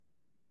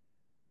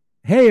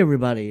Hey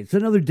everybody, it's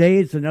another day,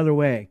 it's another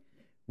way.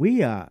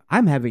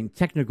 I'm having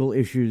technical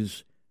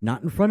issues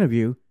not in front of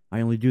you. I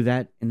only do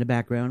that in the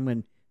background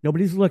when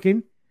nobody's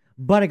looking.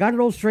 But I got it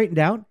all straightened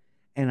out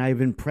and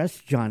I've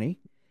impressed Johnny.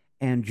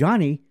 And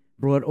Johnny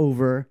brought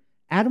over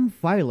Adam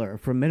Feiler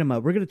from Minima.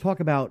 We're going to talk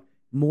about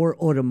more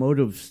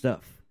automotive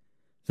stuff.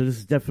 So this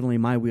is definitely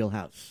my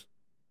wheelhouse.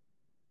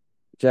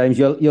 James,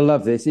 you'll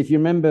love this. If you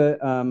remember,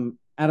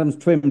 Adam's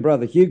twin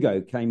brother Hugo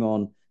came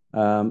on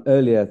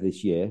earlier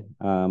this year,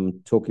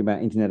 talking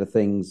about Internet of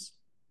Things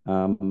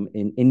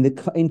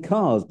in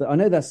cars. But I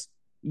know that's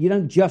you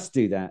don't just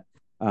do that,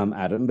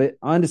 Adam. But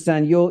I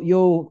understand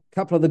you're a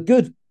couple of the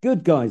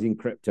good guys in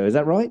crypto. Is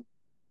that right?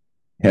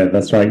 Yeah,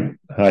 that's right.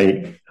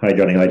 Hi,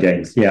 Johnny. Hi,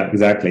 James. Yeah,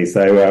 exactly.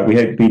 So we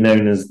hope to be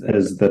known as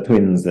the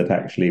twins that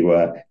actually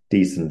were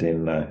decent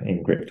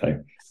in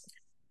crypto.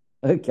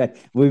 Okay,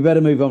 we better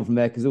move on from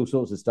there because all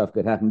sorts of stuff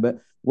could happen. But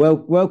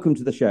welcome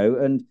to the show,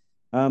 and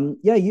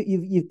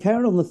you've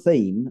carried on the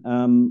theme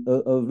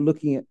of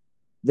looking at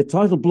the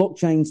title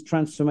 "Blockchain's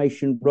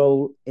Transformation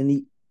Role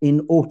in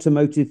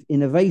Automotive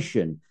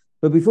Innovation."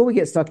 But before we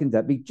get stuck into that,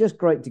 it'd be just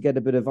great to get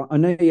a bit of. I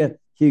know you're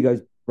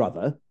Hugo's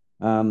brother,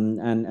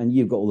 and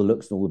you've got all the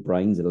looks and all the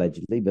brains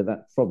allegedly, but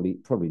that's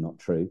probably not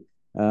true.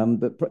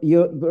 But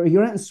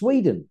you're out in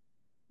Sweden,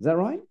 is that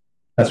right?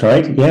 That's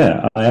right.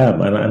 Yeah, I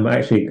am. And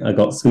I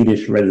got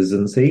Swedish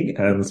residency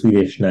and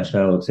Swedish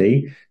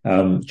nationality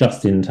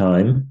just in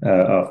time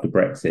after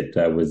Brexit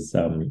was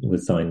signed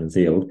and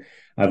sealed.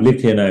 I've lived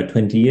here now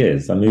 20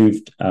 years. I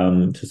moved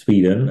to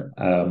Sweden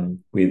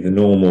with the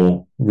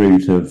normal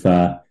route of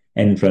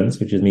entrance,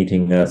 which is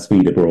meeting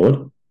Swede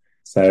abroad.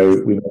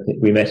 So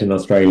we met in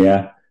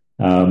Australia.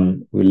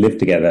 We lived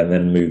together and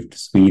then moved to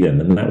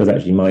Sweden. And that was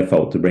actually my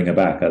fault to bring her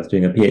back. I was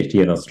doing a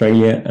PhD in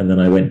Australia and then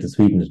I went to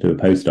Sweden to do a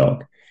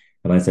postdoc.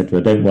 And I said to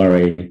her, don't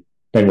worry,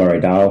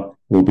 Dal,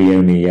 we'll be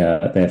only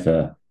there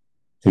for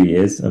 2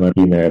 years. And I've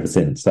been there ever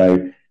since.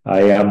 So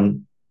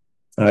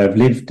I've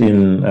lived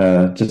in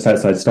just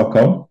outside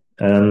Stockholm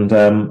and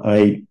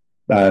I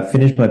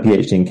finished my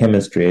PhD in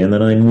chemistry and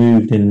then I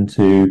moved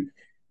into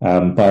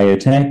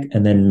biotech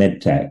and then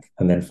medtech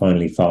and then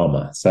finally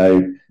pharma.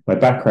 So my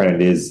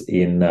background is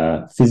in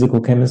physical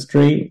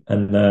chemistry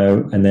and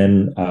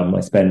then I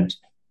spent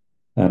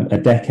a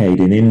decade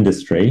in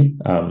industry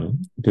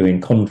doing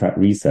contract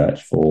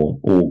research for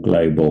all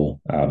global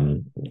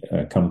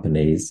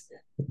companies,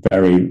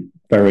 very,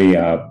 very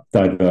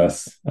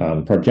diverse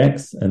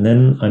projects. And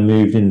then I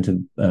moved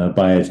into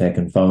biotech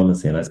and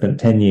pharmacy, and I spent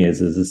 10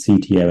 years as a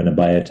CTO in a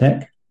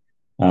biotech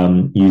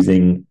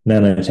using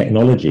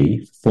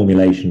nanotechnology for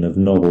formulation of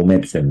novel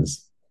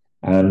medicines,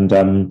 and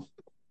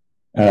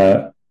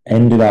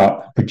ended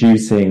up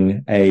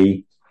producing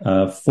a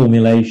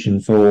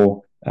formulation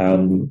for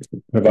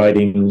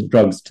providing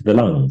drugs to the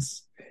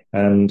lungs,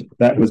 and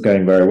that was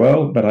going very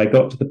well. But I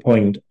got to the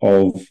point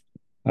of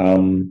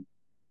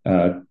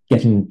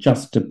getting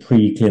just to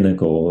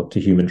preclinical to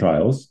human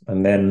trials,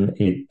 and then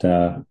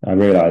I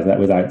realized that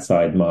was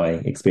outside my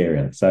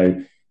experience. So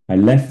I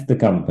left the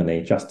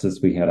company just as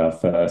we had our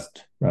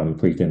first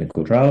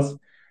preclinical trials,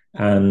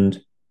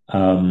 and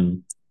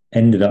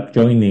ended up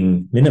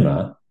joining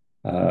Minima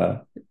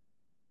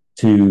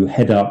to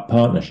head up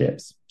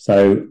partnerships.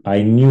 So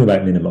I knew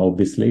about Minima,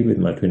 obviously, with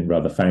my twin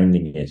brother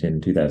founding it in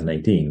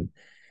 2018.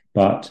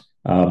 But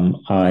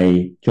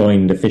I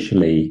joined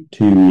officially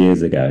 2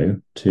 years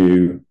ago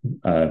to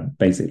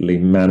basically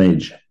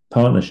manage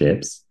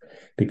partnerships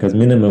because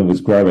Minima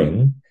was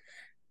growing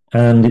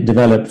and it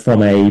developed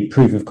from a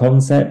proof of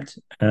concept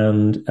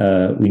and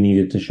we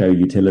needed to show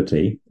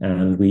utility.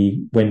 And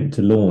we went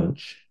to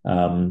launch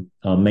our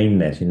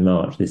mainnet in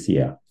March this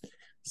year.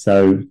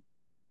 So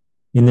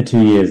in the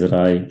 2 years that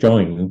I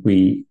joined,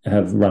 we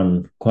have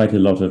run quite a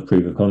lot of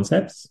proof of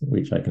concepts,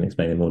 which I can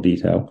explain in more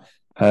detail,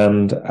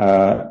 and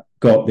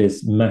got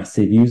this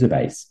massive user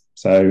base.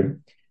 So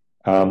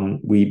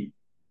we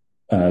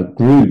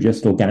grew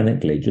just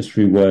organically, just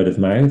through word of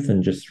mouth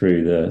and just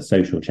through the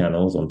social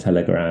channels on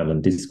Telegram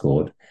and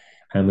Discord.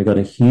 And we got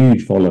a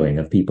huge following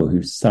of people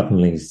who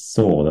suddenly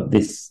saw that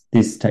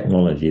this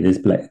technology,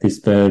 this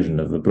version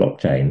of the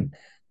blockchain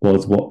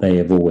was what they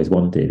have always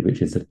wanted,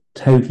 which is a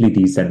totally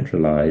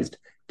decentralized,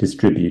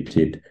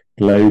 distributed,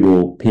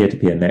 global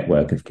peer-to-peer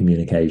network of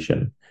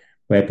communication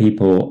where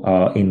people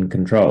are in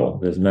control.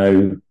 There's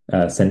no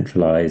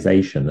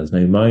centralization. There's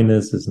no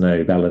miners, there's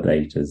no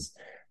validators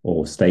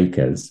or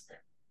stakers.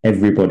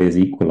 Everybody is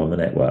equal on the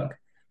network.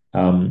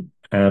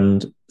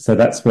 And so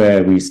that's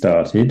where we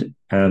started.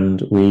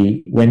 And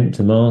we went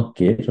to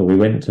market, or we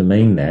went to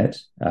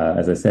mainnet,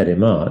 as I said, in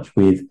March,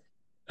 with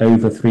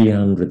over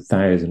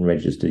 300,000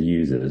 registered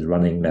users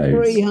running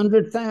nodes.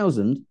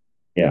 300,000?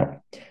 Yeah.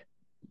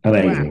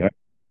 Amazing. Wow. Right?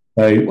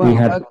 So well, we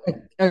had...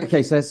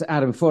 Okay, so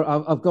Adam, before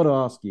I've got to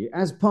ask you,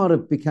 as part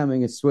of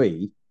becoming a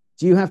Swede,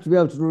 do you have to be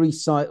able to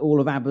recite all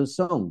of ABBA's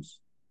songs?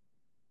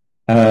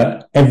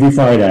 Every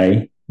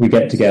Friday we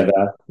get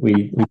together,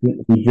 we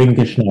drink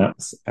a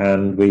schnapps,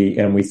 and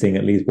we sing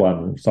at least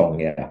one song.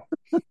 Yeah.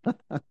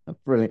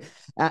 Brilliant.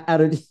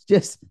 Adam,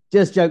 just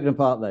joking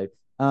apart though,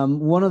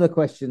 one of the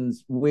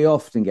questions we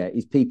often get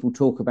is people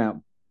talk about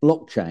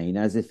blockchain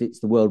as if it's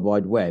the World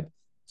Wide Web.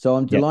 So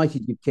I'm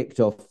delighted you kicked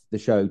off the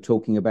show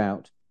talking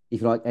about,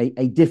 if you like,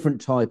 a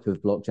different type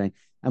of blockchain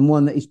and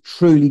one that is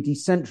truly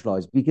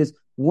decentralized. Because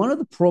one of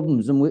the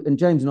problems, and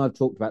James and I have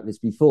talked about this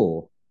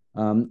before,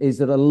 is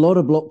that a lot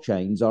of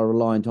blockchains are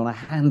reliant on a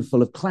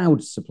handful of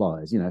cloud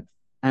suppliers,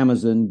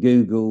 Amazon,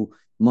 Google,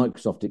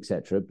 Microsoft,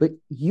 etc. But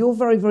your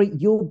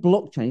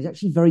blockchain is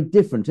actually very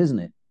different, isn't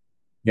it?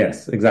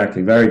 Yes,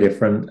 exactly. Very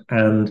different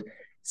and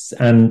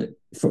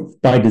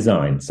by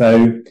design.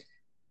 So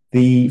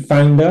the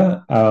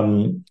founder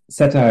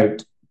set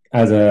out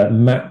as a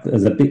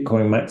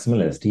Bitcoin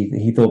maximalist.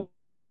 He thought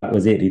that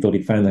was it. He thought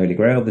he'd found the Holy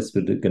Grail. This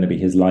was going to be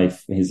his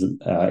life, his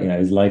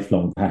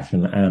lifelong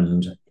passion,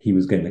 and he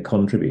was going to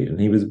contribute.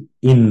 And he was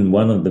in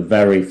one of the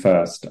very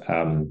first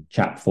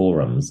chat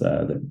forums,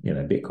 the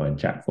Bitcoin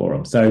chat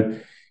forum. So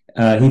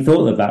he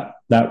thought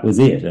that was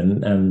it,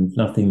 and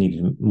nothing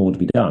needed more to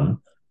be done.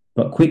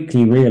 But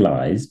quickly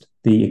realized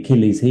the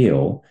Achilles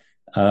heel,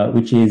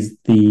 which is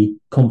the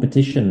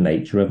competition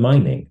nature of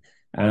mining.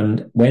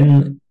 And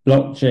when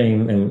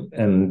blockchain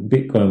and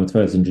Bitcoin was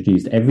first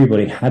introduced,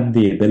 everybody had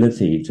the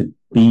ability to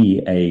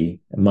be a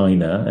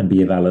miner and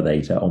be a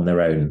validator on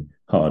their own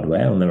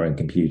hardware, on their own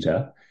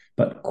computer.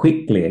 But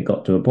quickly it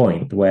got to a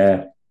point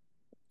where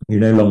you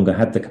no longer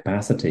had the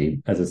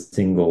capacity as a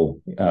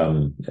single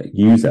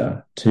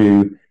user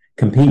to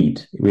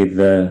compete with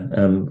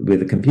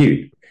the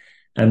compute.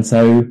 And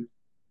so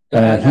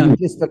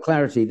just for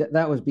clarity,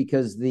 that was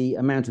because the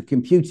amount of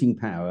computing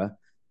power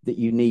that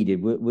you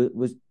needed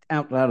was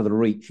out of the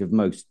reach of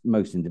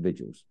most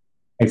individuals.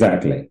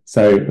 Exactly.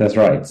 So that's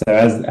right. So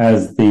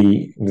as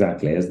the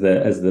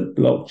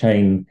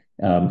blockchain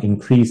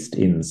increased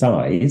in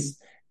size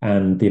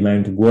and the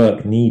amount of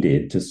work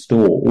needed to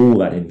store all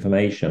that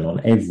information on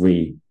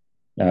every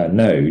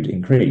node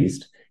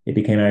increased, it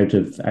became out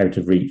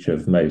of reach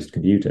of most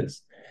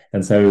computers.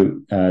 And so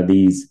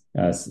these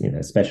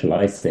special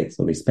ISICs,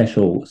 or these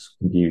special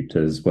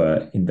computers,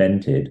 were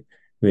invented,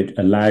 which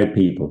allowed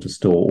people to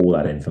store all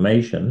that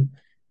information.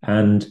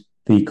 And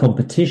the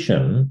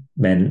competition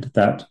meant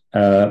that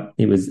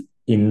it was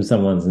in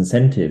someone's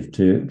incentive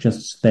to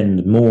just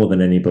spend more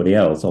than anybody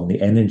else on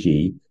the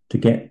energy to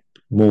get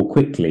more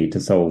quickly to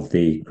solve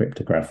the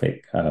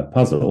cryptographic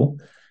puzzle.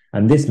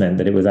 And this meant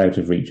that it was out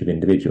of reach of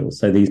individuals.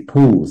 So these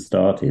pools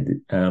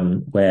started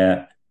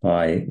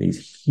whereby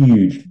these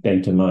huge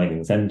data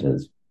mining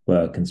centers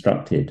were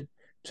constructed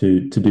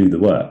to do the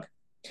work.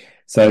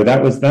 So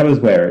that was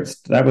where it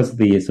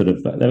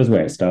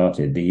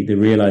started. The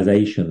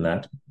realization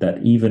that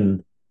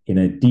even in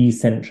a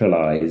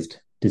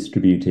decentralized,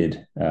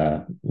 distributed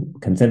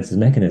consensus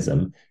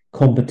mechanism,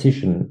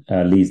 competition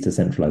leads to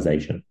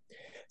centralization.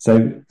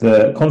 So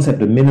the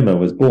concept of Minima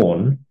was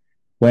born,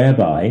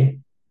 whereby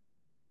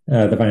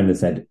the founder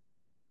said,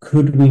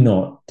 could we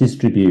not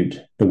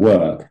distribute the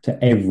work to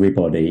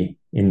everybody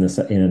in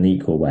an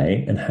equal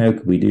way? And how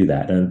could we do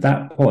that? And at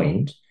that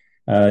point,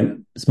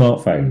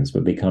 smartphones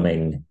were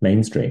becoming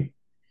mainstream.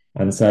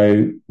 And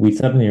so we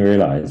suddenly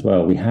realized,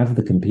 well, we have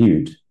the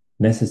compute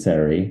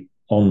necessary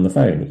on the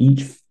phone.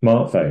 Each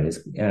smartphone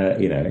is,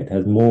 it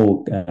has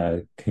more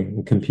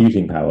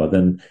computing power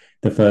than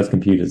the first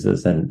computers that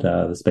sent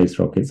the space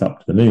rockets up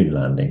to the moon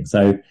landing.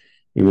 So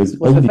it was...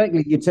 Well,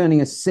 effectively, you're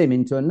turning a sim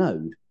into a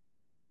node.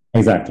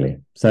 Exactly.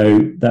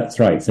 So that's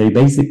right. So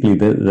basically,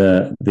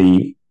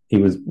 it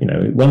was,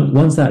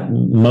 once that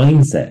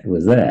mindset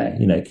was there,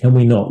 can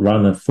we not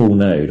run a full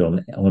node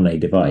on a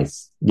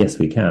device? Yes,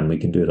 we can. We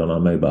can do it on our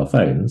mobile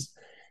phones.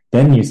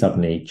 Then you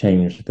suddenly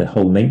change the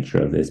whole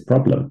nature of this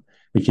problem,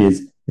 which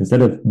is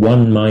instead of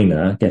one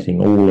miner getting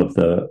all of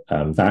the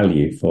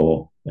value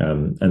for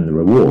and the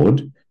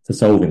reward for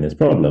solving this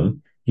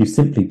problem, you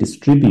simply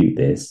distribute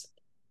this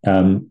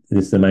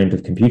amount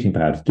of computing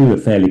power to do a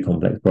fairly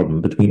complex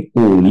problem between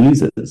all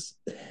users.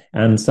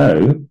 And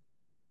so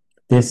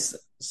this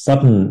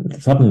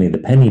suddenly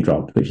the penny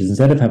dropped, which is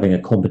instead of having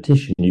a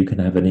competition, you can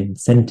have an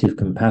incentive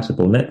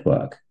compatible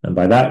network. And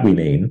by that we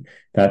mean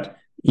that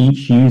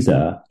each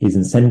user is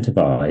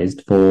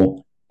incentivized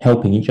for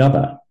helping each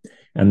other.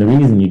 And the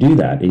reason you do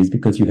that is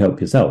because you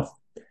help yourself.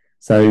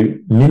 So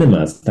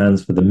Minima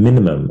stands for the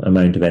minimum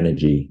amount of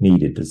energy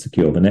needed to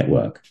secure the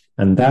network.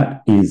 And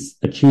that is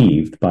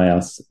achieved by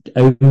us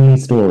only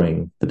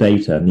storing the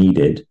data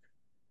needed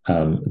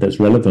that's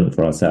relevant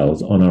for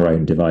ourselves on our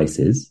own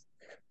devices,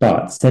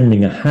 but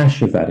sending a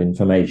hash of that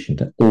information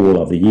to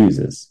all other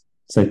users.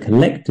 So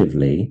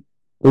collectively,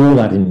 all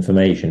that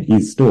information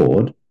is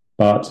stored,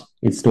 but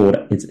it's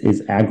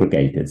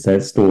aggregated. So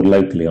it's stored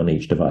locally on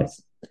each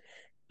device.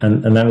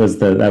 And that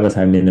was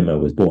how Minima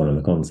was born in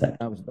the concept.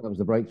 That was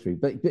the breakthrough.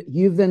 But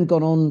you've then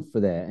gone on for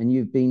there, and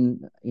you've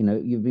been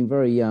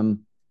very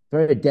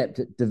very adept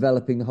at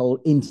developing the whole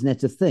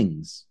Internet of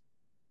Things.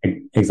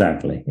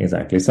 Exactly.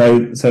 So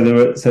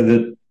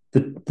the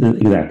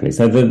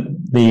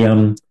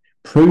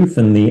proof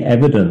and the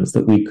evidence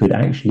that we could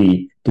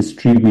actually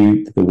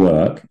distribute the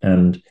work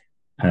and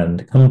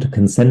come to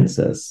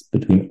consensus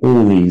between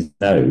all these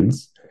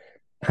nodes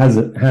has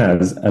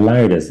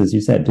allowed us, as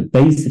you said, to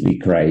basically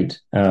create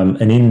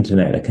an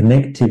internet, a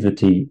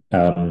connectivity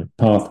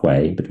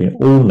pathway between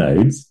all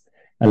nodes,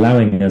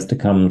 allowing us to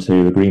come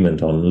to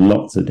agreement on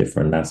lots of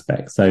different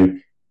aspects. So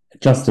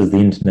just as the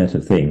Internet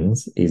of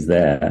Things is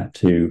there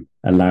to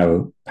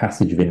allow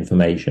passage of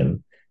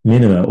information,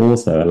 Minima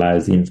also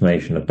allows the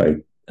information of both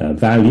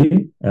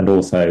value and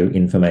also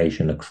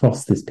information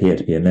across this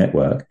peer-to-peer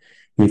network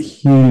with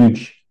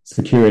huge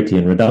security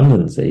and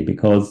redundancy,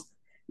 because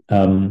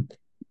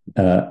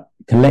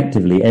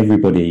collectively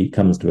everybody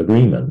comes to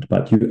agreement,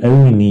 but you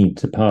only need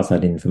to pass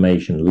that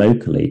information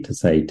locally to,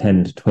 say,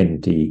 10 to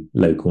 20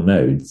 local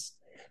nodes.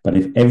 But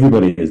if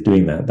everybody is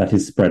doing that, that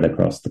is spread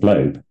across the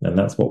globe, and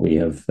that's what we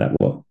have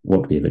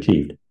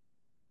achieved.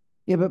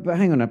 Yeah, but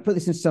hang on, I put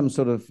this in some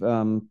sort of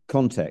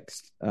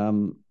context.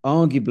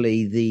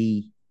 Arguably,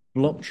 the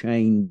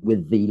blockchain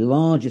with the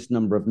largest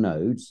number of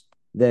nodes,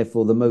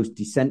 therefore the most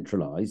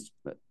decentralized,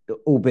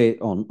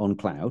 albeit on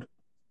cloud,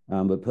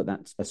 but put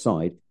that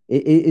aside,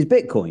 is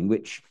Bitcoin,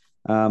 which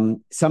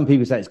some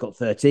people say it's got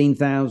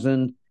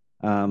 13,000.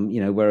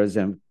 Whereas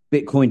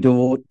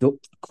Bitcoin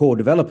core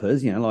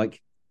developers,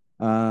 like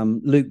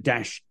Luke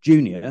Dash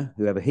Jr.,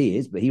 whoever he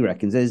is, but he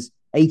reckons there's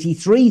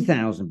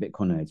 83,000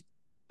 Bitcoin nodes.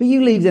 But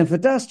you leave them for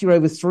dust, you're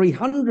over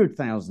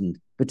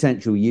 300,000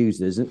 potential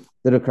users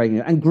that are creating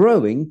it and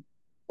growing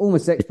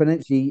almost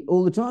exponentially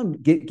all the time,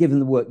 given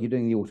the work you're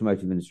doing in the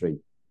automotive industry.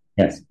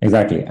 Yes,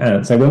 exactly.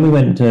 And so when we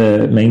went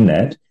to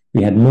mainnet,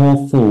 we had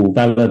more full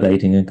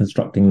validating and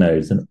constructing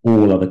nodes than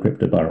all other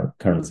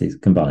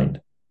cryptocurrencies combined.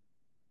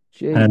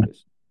 Jesus. And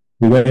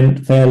we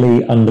went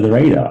fairly under the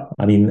radar.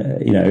 I mean,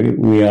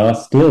 we are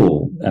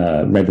still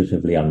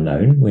relatively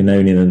unknown. We're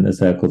known in the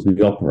circles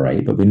we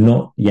operate, but we're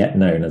not yet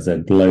known as a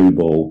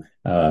global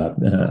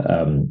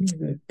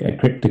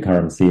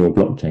cryptocurrency or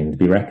blockchain to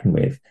be reckoned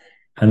with.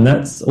 And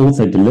that's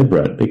also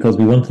deliberate, because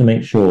we want to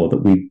make sure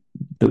that we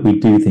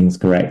do things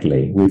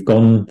correctly. We've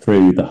gone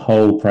through the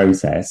whole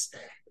process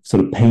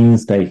sort of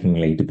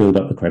painstakingly to build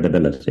up the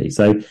credibility.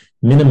 So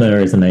Minima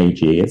is an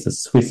AG, it's a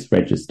Swiss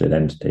registered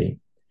entity.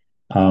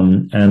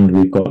 And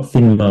we've got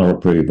FINMA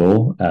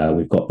approval,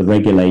 we've got the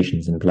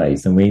regulations in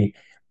place, and we,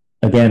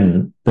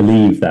 again,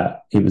 believe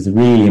that it was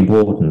really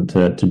important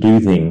to do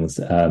things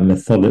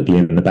methodically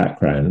in the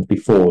background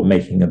before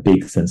making a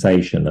big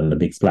sensation and a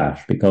big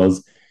splash,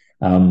 because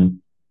we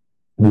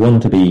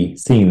want to be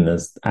seen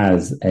as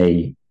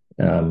an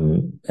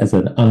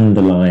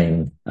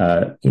underlying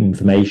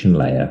information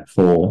layer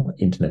for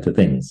Internet of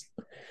Things.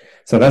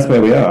 So that's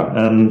where we are.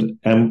 And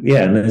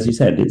as you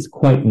said, it's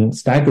quite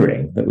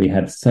staggering that we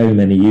had so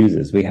many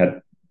users. We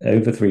had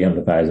over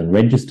 300,000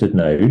 registered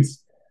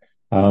nodes,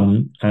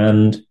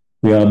 and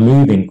we are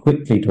moving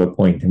quickly to a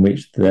point in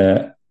which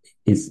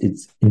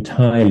it's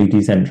entirely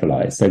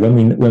decentralized. So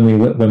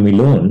when we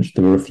launched,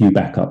 there were a few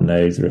backup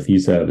nodes or a few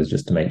servers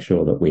just to make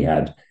sure that we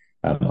had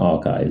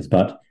archives.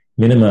 But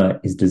Minima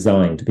is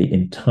designed to be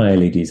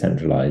entirely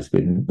decentralized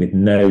with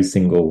no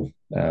single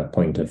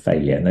point of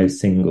failure, no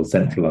single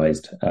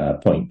centralized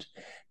point,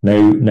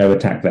 no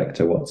attack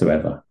vector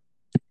whatsoever.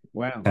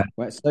 Wow.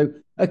 So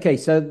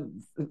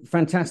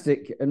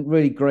fantastic and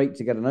really great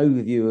to get an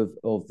overview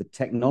of the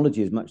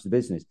technology as much as the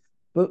business.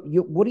 But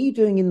what are you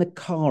doing in the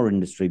car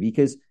industry?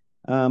 Because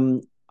I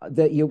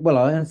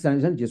understand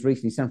it's only just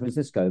recently San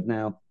Francisco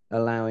now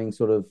allowing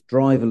sort of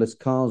driverless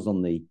cars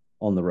on the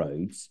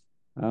roads.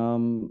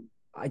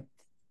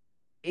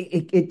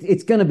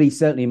 It's going to be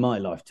certainly in my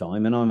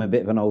lifetime, and I'm a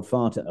bit of an old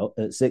fart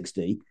at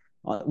 60.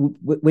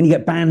 When you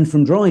get banned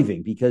from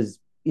driving, because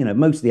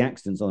most of the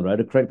accidents on the road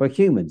are created by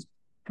humans.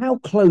 How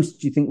close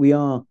do you think we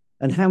are,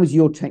 and how is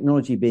your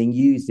technology being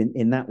used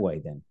in that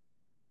way then?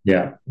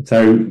 Yeah,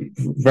 so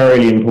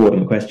very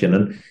important question.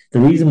 And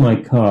the reason why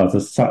cars are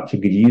such a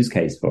good use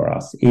case for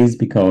us is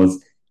because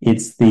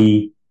it's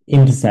the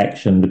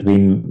intersection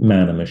between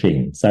man and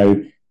machine.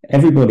 So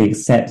everybody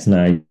accepts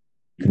now you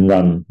can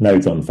run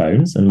nodes on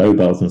phones, and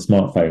mobiles and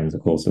smartphones,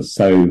 of course, are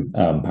so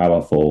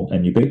powerful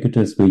and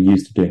ubiquitous. We're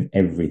used to doing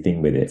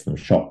everything with it, from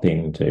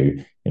shopping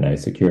to,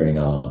 securing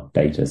our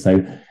data.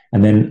 So,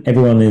 and then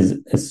everyone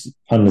is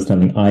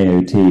understanding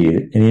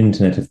IoT, an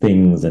Internet of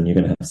Things, and you're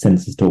going to have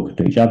sensors talking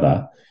to each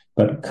other.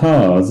 But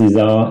cars is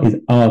our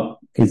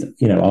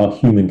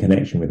human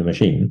connection with the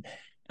machine,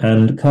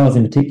 and cars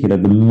in particular,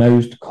 the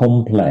most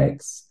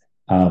complex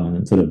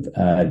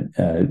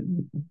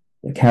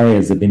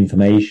carriers of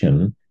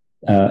information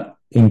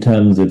in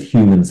terms of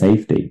human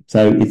safety.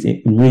 So it's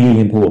really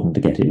important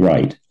to get it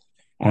right.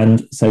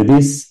 And so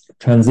this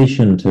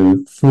transition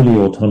to fully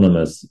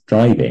autonomous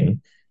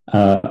driving,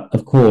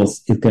 of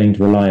course, is going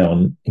to rely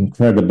on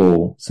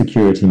incredible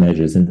security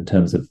measures in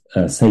terms of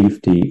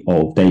safety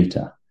of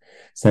data.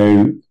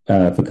 So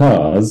for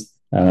cars,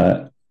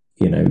 data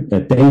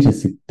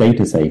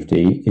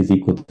safety is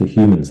equal to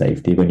human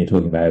safety when you're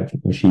talking about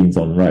machines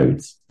on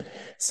roads.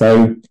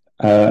 So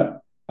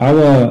our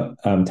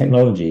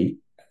technology,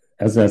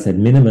 as I said,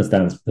 Minima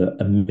stands for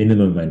a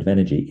minimum amount of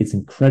energy. It's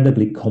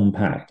incredibly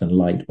compact and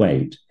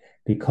lightweight.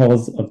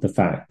 because of the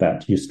fact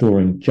that you're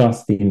storing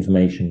just the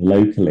information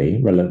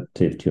locally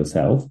relative to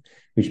yourself,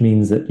 which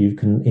means that you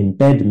can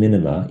embed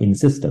Minima in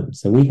systems.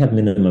 So we have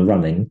Minima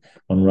running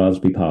on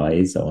Raspberry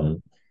Pis,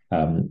 on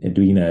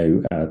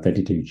Arduino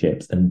 32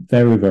 chips, and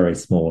very, very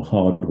small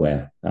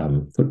hardware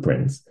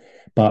footprints.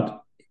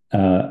 But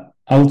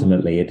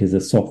ultimately, it is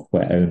a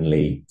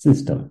software-only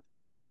system.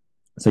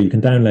 So you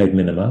can download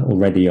Minima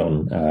already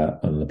on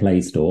the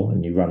Play Store,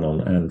 and you run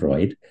on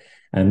Android.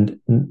 And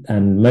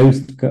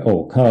most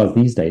cars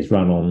these days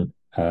run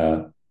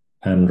on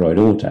Android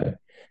Auto.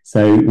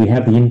 So we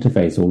have the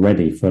interface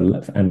already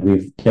and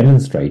we've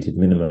demonstrated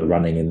Minima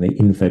running in the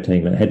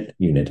infotainment head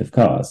unit of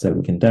cars. So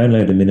we can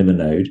download a Minima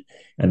node,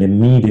 and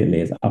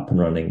immediately it's up and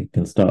running, you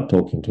can start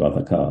talking to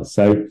other cars.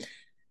 So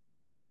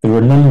there are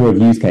a number of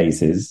use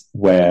cases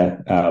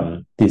where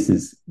this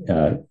is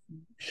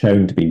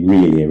shown to be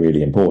really,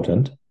 really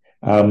important.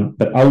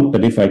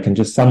 But if I can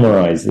just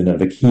summarize,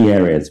 the key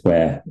areas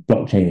where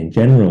blockchain in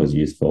general is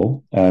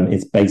useful,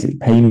 it's basic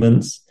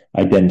payments,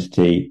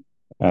 identity,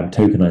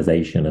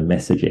 tokenization, and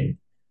messaging.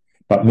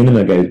 But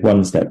Minima goes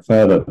one step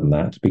further than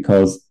that,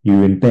 because you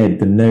embed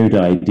the node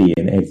ID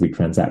in every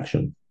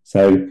transaction.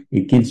 So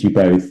it gives you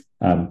both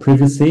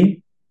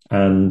privacy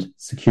and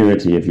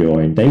security of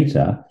your own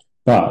data,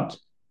 but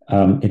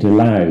it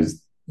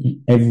allows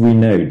every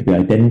node to be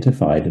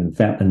identified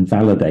and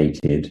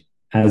validated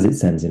as it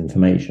sends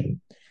information,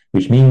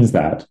 which means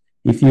that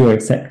if you're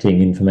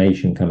accepting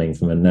information coming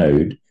from a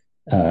node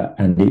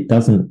and it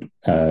doesn't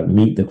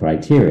meet the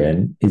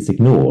criterion, it's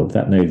ignored,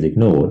 that node is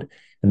ignored,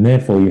 and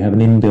therefore you have an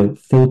inbuilt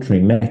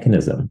filtering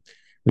mechanism,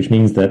 which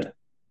means that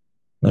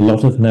a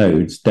lot of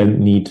nodes don't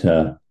need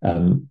to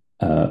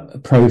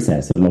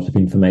process a lot of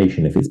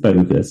information if it's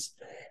bogus,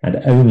 and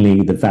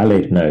only the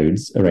valid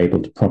nodes are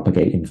able to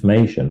propagate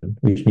information,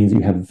 which means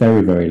you have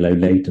very, very low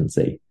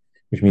latency,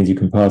 which means you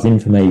can pass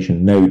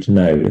information node to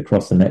node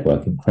across the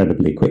network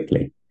incredibly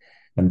quickly.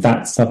 And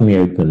that suddenly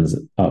opens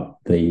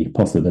up the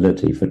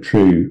possibility for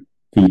true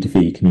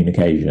V2V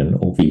communication,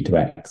 or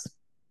V2X.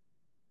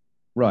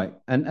 Right.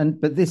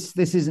 But this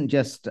isn't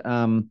just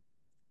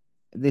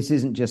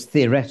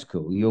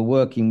theoretical. You're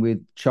working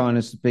with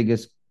China's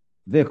biggest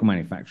vehicle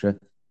manufacturer,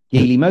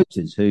 Geely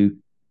Motors, who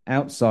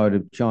outside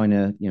of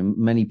China,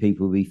 many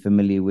people will be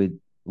familiar with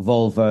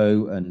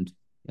Volvo, and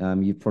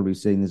you've probably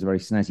seen there's a very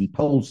snazzy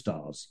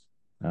Polestars.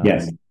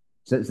 Yes.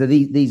 So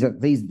these are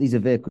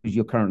vehicles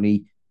you're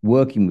currently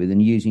working with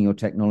and using your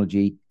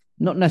technology,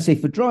 not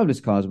necessarily for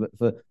driverless cars, but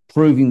for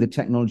proving the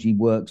technology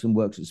works and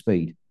works at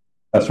speed.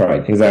 That's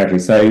right, exactly.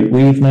 So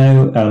we've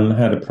now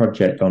had a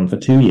project on for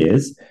 2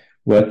 years,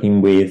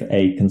 working with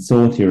a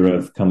consortia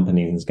of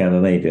companies in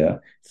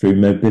Scandinavia through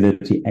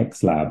Mobility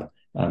X Lab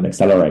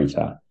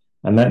accelerator.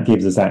 And that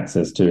gives us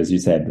access to, as you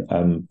said,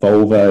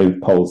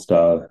 Volvo,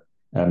 Polestar,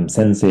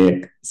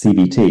 Sensic,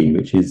 CVT,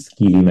 which is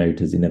Geely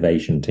Motors'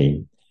 innovation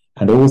team,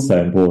 and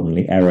also,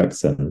 importantly,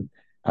 Ericsson,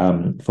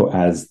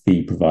 as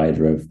the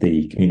provider of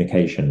the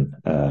communication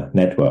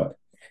network.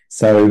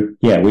 So,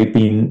 we've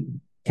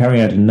been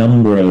carrying out a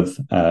number of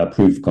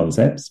proof of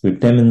concepts. We've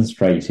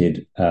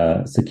demonstrated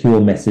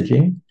secure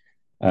messaging,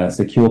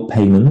 secure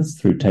payments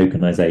through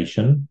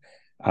tokenization,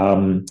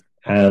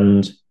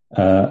 and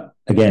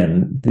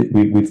again,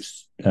 we've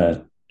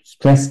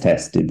stress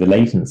tested the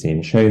latency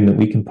and shown that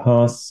we can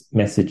pass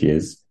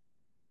messages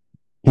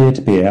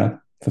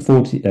peer-to-peer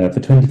for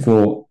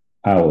 24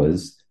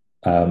 hours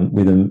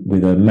with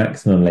a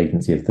maximum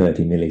latency of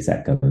 30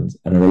 milliseconds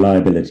and a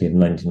reliability of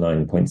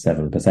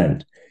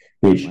 99.7%,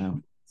 which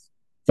is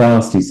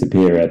vastly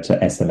superior to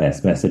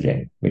SMS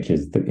messaging, which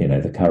is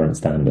the current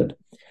standard.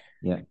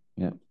 Yeah.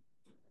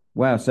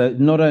 Wow. So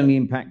not only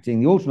impacting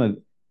the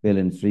automobile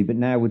industry, but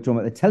now we're talking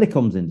about the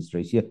telecoms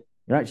industry. So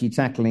you're actually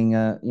tackling,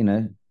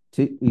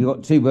 you've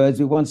got two birds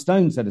with one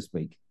stone, so to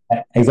speak.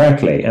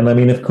 Exactly. And I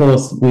mean, of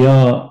course, we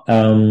are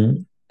sort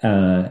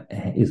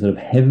of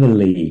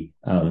heavily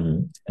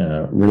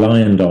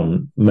reliant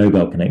on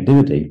mobile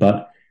connectivity,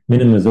 but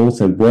Minima has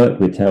also worked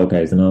with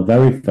telcos, and our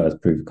very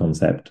first proof of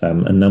concept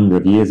a number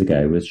of years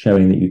ago was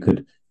showing that you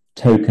could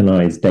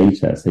tokenize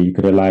data. So you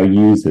could allow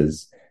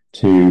users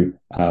to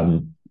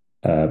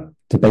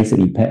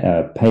basically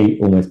pay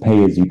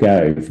as you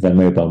go for their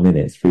mobile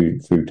minutes through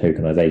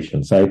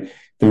tokenization. So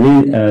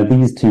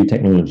these two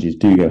technologies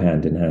do go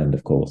hand in hand,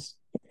 of course.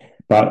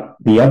 But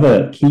the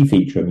other key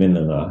feature of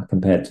Minima,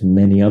 compared to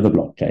many other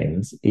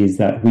blockchains, is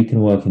that we can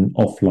work in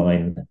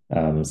offline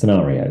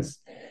scenarios.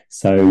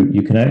 So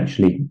you can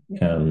actually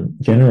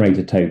generate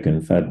a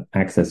token for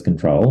access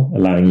control,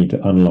 allowing you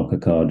to unlock a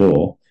car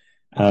door,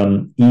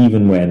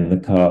 even when the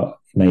car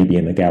may be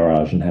in the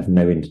garage and have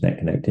no internet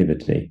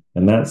connectivity.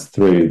 And that's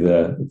through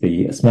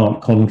the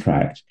smart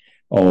contract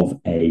of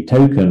a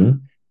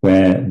token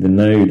where the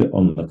node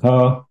on the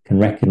car can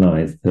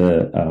recognize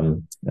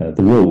the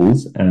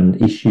rules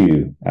and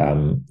issue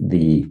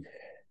the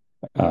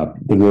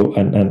rule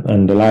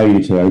and allow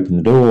you to open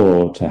the door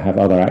or to have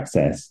other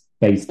access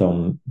based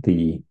on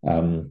the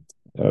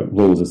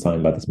rules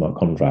assigned by the smart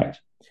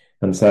contract.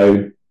 And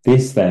so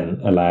this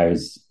then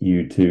allows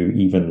you to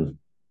even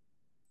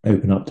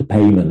open up to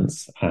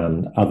payments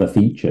and other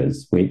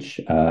features, which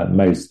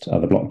most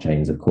other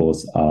blockchains, of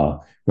course,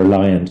 are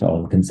reliant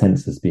on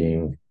consensus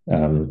being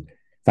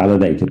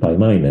validated by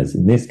miners.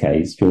 In this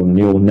case, your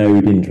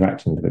node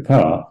interaction with the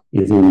car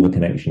is all the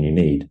connection you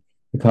need.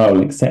 The car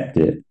will accept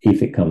it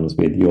if it comes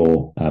with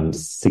your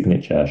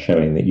signature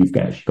showing that you've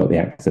actually got the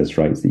access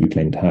rights that you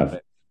claim to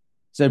have.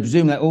 So I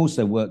presume that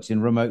also works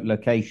in remote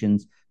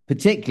locations,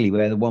 particularly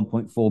where the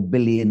 1.4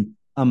 billion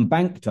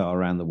unbanked are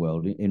around the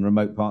world, in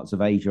remote parts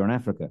of Asia and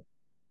Africa.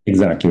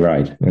 Exactly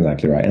right. And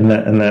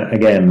that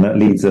again, that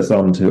leads us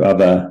on to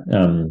other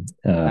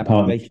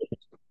partnerships,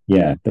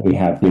 that we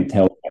have with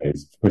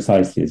telcos,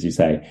 precisely as you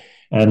say.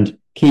 And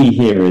key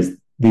here is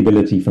the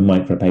ability for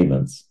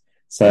micropayments.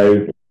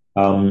 So,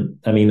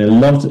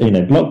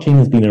 blockchain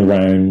has been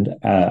around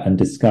and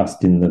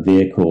discussed in the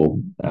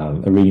vehicle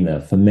arena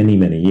for many,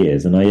 many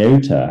years. And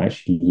IOTA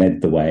actually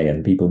led the way,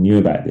 and people knew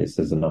about this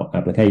as an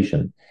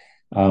application.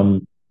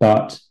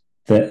 But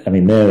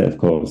there, of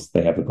course,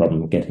 they have the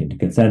problem of getting to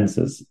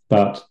consensus.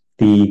 But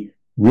the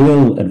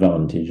real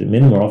advantage that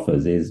Minima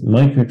offers is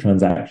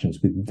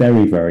microtransactions with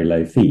very, very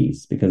low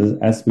fees. Because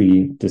as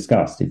we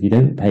discussed, if you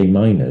don't pay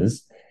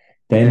miners,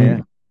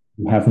 then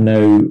you have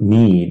no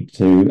need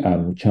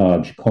to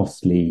charge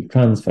costly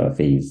transfer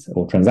fees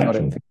or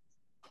transaction fees.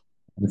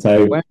 And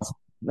so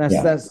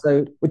that's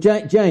so.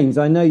 Well, James,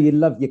 I know you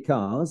love your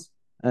cars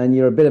and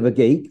you're a bit of a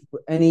geek.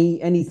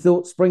 Any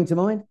thoughts spring to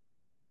mind?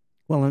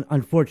 Well,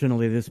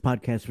 unfortunately, this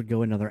podcast would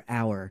go another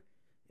hour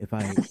if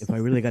I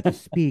really got to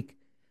speak.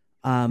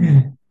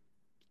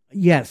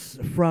 Yes,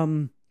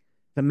 from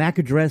the MAC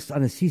address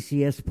on a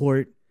CCS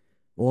port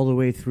all the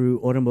way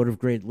through automotive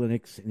grade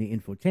Linux and the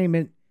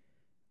infotainment,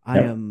 I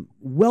am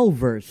well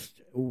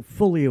versed,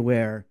 fully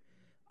aware.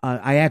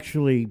 I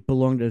actually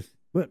belong to.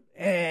 But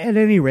at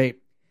any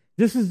rate,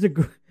 this is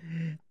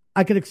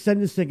I could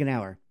extend this thing an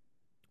hour.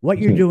 What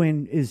you're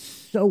doing is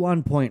so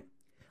on point.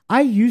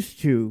 I used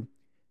to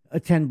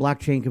attend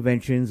blockchain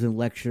conventions and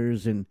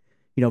lectures, and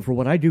for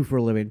what I do for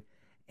a living,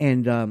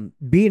 and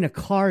being a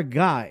car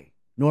guy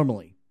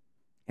normally,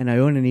 and I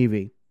own an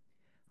EV.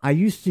 I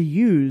used to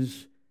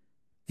use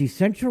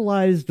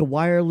decentralized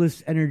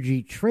wireless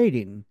energy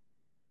trading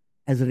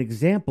as an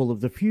example of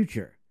the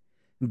future.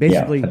 And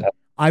basically,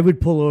 I would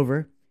pull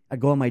over, I'd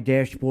go on my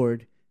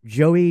dashboard,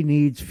 Joey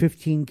needs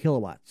 15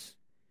 kilowatts.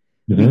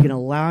 Mm-hmm. We can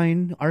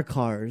align our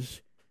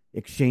cars,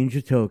 exchange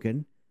a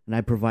token, and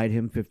I provide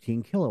him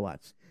 15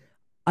 kilowatts.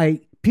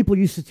 People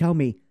used to tell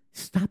me,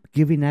 stop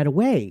giving that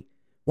away.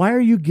 Why are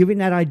you giving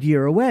that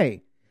idea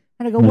away?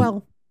 And I go,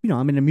 well,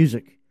 I'm into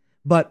music.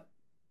 But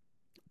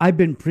I've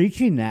been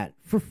preaching that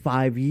for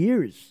 5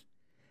 years.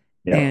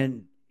 Yeah.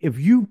 And if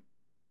you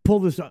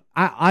pull this up,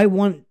 I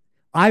will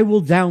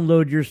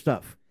download your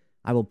stuff.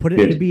 I will put it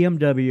in the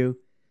BMW.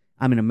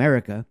 I'm in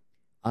America.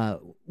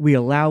 We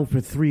allow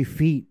for 3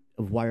 feet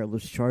of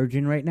wireless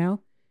charging right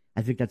now.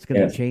 I think that's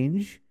going to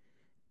change.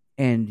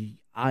 And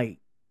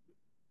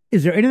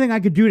is there anything I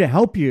could do to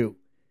help you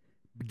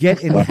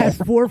get in that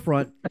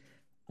forefront?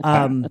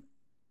 Like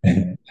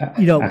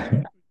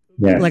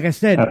I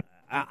said,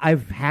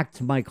 I've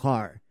hacked my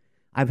car.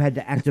 I've had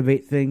to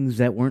activate things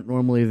that weren't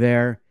normally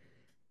there.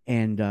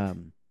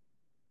 And,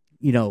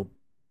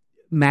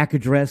 MAC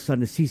address on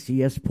the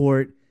CCS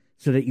port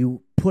so that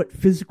you put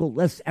physical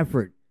less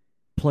effort,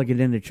 plug it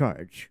in to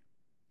charge.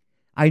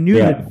 I knew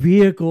that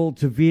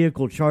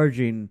vehicle-to-vehicle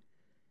charging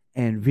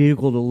and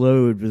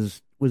vehicle-to-load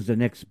was the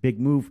next big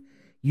move.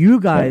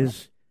 You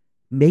guys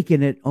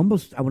making it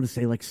almost, I want to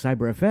say, like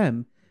Cyber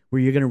FM,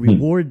 where you're going to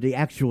reward the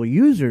actual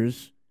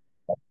users.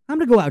 I'm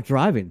going to go out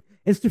driving.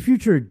 It's the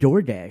future of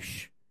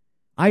DoorDash.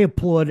 I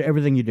applaud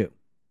everything you do.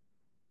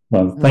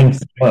 Well, thanks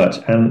so much,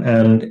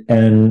 and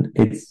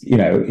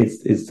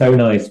it's so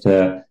nice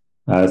to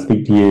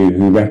speak to you,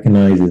 who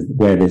recognises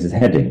where this is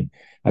heading.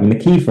 I mean, the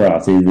key for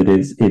us is that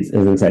it's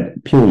as I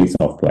said, purely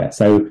software.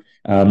 So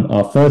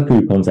our first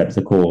proof concepts,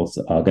 of course,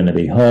 are going to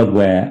be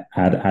hardware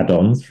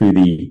add-ons through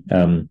the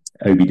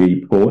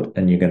OBD port,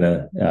 and you're going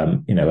to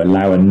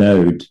allow a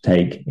node to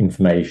take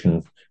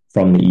information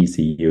from the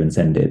ECU and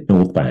send it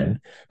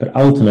northbound. But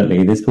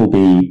ultimately, this will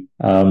be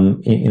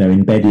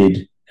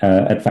embedded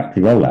at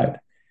factory rollout.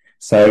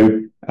 So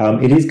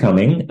it is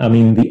coming. I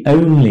mean, the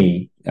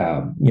only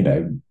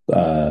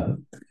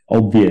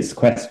obvious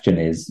question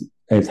is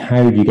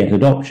how do you get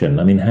adoption?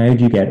 I mean, how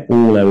do you get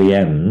all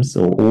OEMs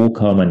or all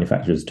car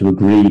manufacturers to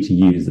agree to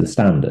use the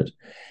standard?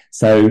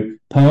 So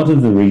part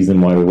of the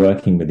reason why we're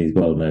working with these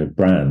well-known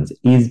brands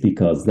is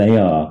because they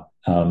are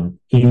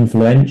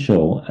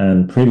influential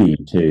and privy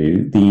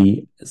to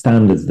the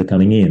standards that are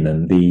coming in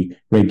and the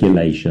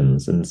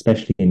regulations, and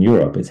especially in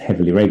Europe, it's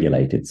heavily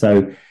regulated.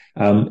 So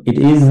it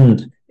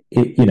isn't.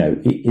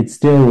 It's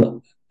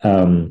still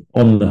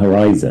on the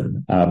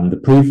horizon. The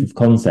proof of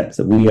concepts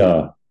that we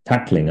are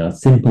tackling are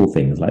simple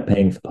things like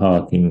paying for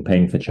parking,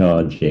 paying for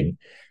charging,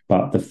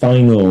 but the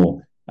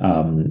final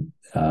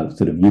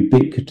sort of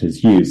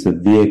ubiquitous use of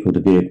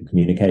vehicle-to-vehicle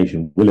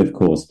communication will, of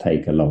course,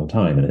 take a long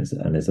time,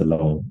 and it's a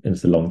long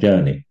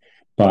journey.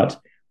 But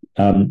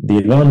the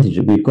advantage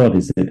that we've got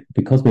is that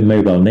because we're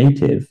mobile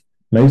native,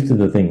 most of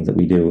the things that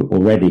we do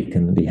already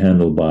can be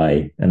handled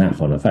by an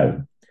app on a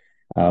phone.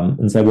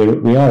 And so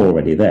we are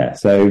already there.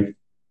 So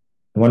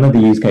one of the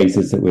use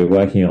cases that we're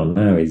working on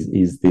now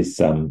is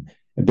this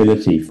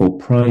ability for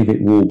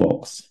private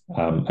wallbox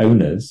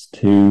owners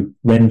to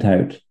rent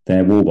out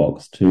their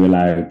wallbox to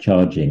allow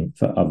charging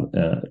for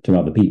to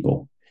other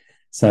people.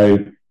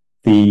 So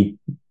the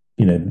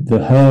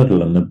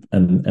hurdle and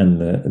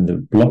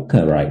the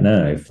blocker right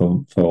now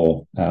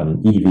for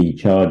EV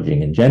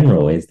charging in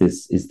general is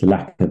the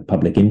lack of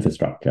public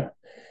infrastructure.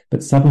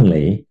 But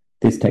suddenly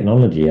this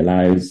technology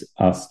allows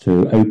us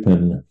to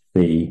open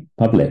the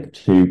public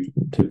to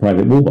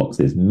private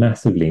wallboxes,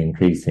 massively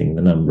increasing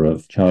the number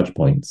of charge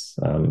points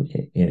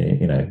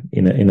in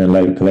a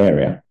local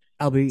area.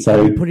 I'll be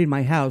putting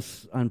my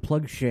house on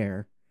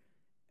PlugShare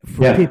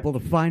for people to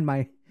find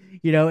my,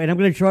 and I'm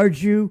going to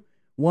charge you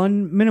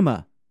one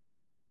Minima.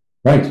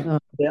 Right.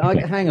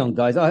 Hang on,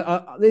 guys.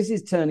 This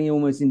is turning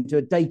almost into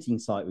a dating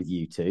site with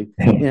you two.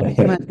 He had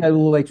to go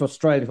all the way to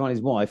Australia to find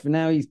his wife, and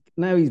now he's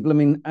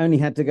blooming only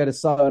had to go to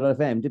Side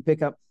FM to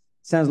pick up.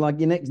 Sounds like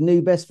your next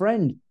new best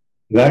friend.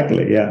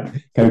 Exactly. Yeah.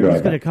 He's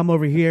going to come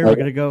over here. We're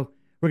going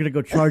to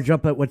go charge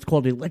up at what's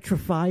called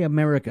Electrify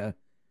America,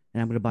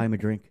 and I'm going to buy him a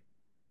drink.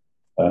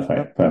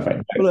 Perfect.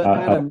 Well,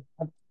 Adam,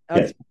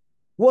 yes.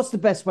 What's the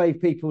best way for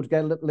people to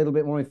get a little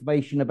bit more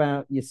information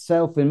about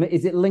yourself? And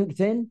is it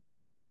LinkedIn?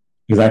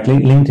 Exactly,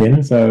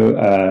 LinkedIn.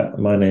 So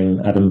my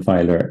name Adam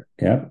Feiler.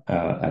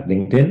 At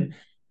LinkedIn.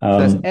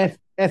 So that's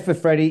F for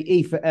Freddie,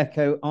 E for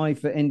Echo, I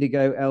for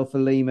Indigo, L for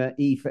Lima,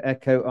 E for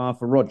Echo, R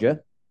for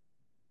Roger.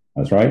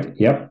 That's right.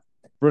 Yep.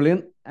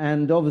 Brilliant.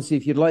 And obviously,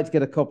 if you'd like to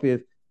get a copy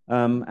of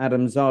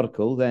Adam's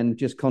article, then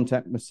just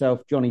contact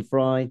myself, Johnny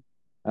Fry,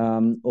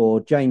 or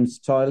James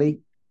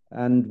Tiley,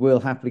 and we'll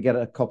happily get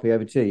a copy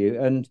over to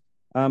you. And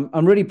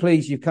I'm really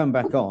pleased you've come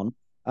back on.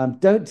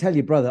 Don't tell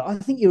your brother. I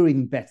think you're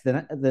even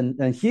better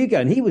than Hugo,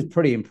 and he was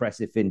pretty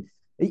impressive.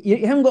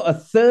 You haven't got a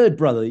third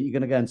brother that you're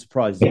going to go and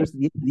surprise the rest of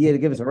the year to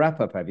give us a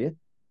wrap up, have you?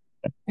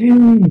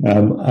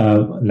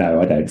 No,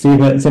 I don't. So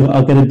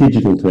I'll get a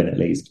digital twin at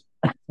least.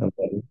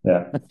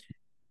 Yeah.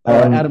 All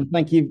right, Adam,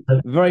 thank you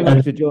very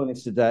much for joining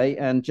us today,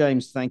 and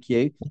James, thank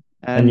you.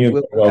 And you're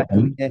we'll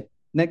be back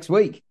next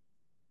week.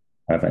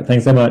 Perfect.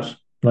 Thanks so much.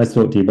 Nice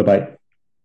to talk to you. Bye bye.